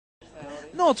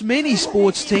Not many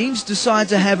sports teams decide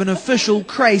to have an official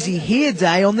crazy hair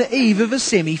day on the eve of a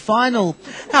semi-final.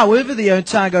 However, the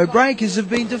Otago Breakers have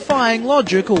been defying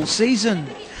logic all season.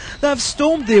 They've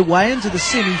stormed their way into the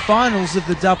semi-finals of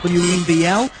the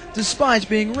WNBL despite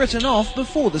being written off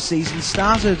before the season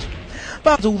started.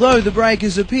 But although the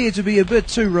Breakers appear to be a bit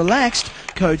too relaxed,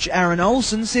 coach Aaron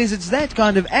Olsen says it's that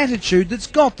kind of attitude that's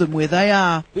got them where they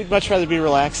are. We'd much rather be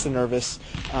relaxed than nervous.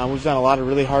 We've done a lot of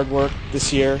really hard work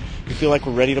this year. We feel like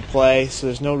we're ready to play, so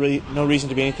there's no reason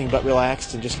to be anything but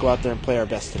relaxed and just go out there and play our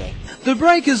best today. The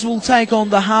Breakers will take on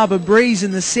the Harbour Breeze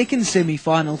in the second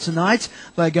semi-final tonight.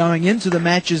 They're going into the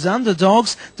match as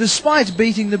underdogs, despite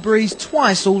beating the Breeze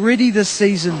twice already this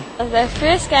season. The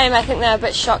first game, I think they were a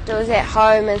bit shocked. It was at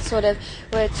home and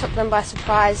we took them by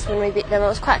surprise when we beat them. It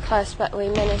was quite close, but we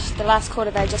managed. The last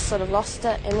quarter they just sort of lost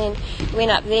it, and then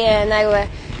went up there and they were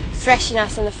thrashing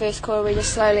us in the first quarter. We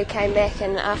just slowly came back,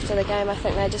 and after the game I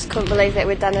think they just couldn't believe that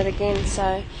we'd done it again.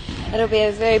 So it'll be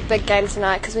a very big game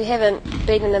tonight because we haven't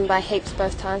beaten them by heaps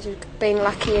both times. We've been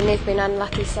lucky and they've been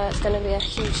unlucky, so it's going to be a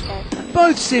huge game.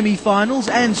 Both semi-finals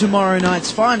and tomorrow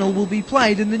night's final will be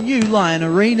played in the new Lion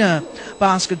Arena.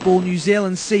 Basketball New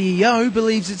Zealand CEO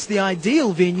believes it's the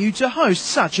ideal venue to host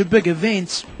such a big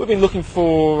event. We've been looking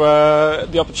for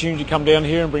the opportunity to come down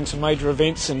here and bring some major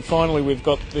events, and finally we've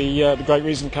got the great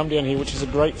reason to come down here, which is a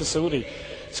great facility.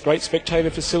 It's a great spectator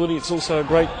facility. It's also a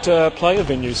great player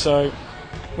venue. So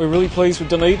we're really pleased with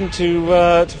Dunedin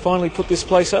to finally put this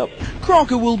place up.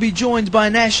 Crocker will be joined by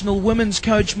national women's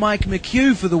coach Mike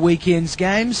McHugh for the weekend's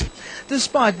games.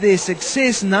 Despite their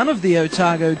success, none of the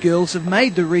Otago girls have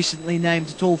made the recently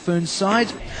named Tall Ferns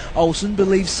side. Olsen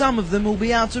believes some of them will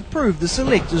be out to prove the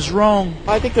selectors wrong.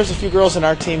 I think there's a few girls in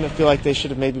our team that feel like they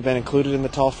should have maybe been included in the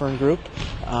Tall Fern group,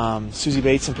 Susie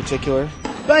Bates in particular.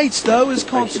 Bates, though, is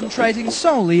concentrating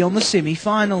solely on the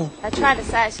semi-final. I try to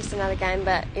say it's just another game,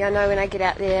 but I know when I get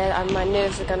out there my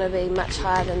nerves are going to be much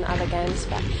higher than other games,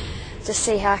 but just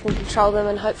see how I can control them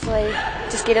and hopefully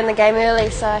just get in the game early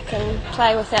so I can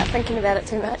play without thinking about it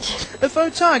too much. If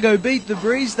Otago beat the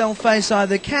Breeze, they'll face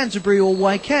either Canterbury or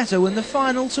Waikato in the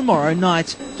final tomorrow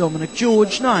night. Dominic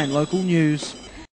George, 9 Local News.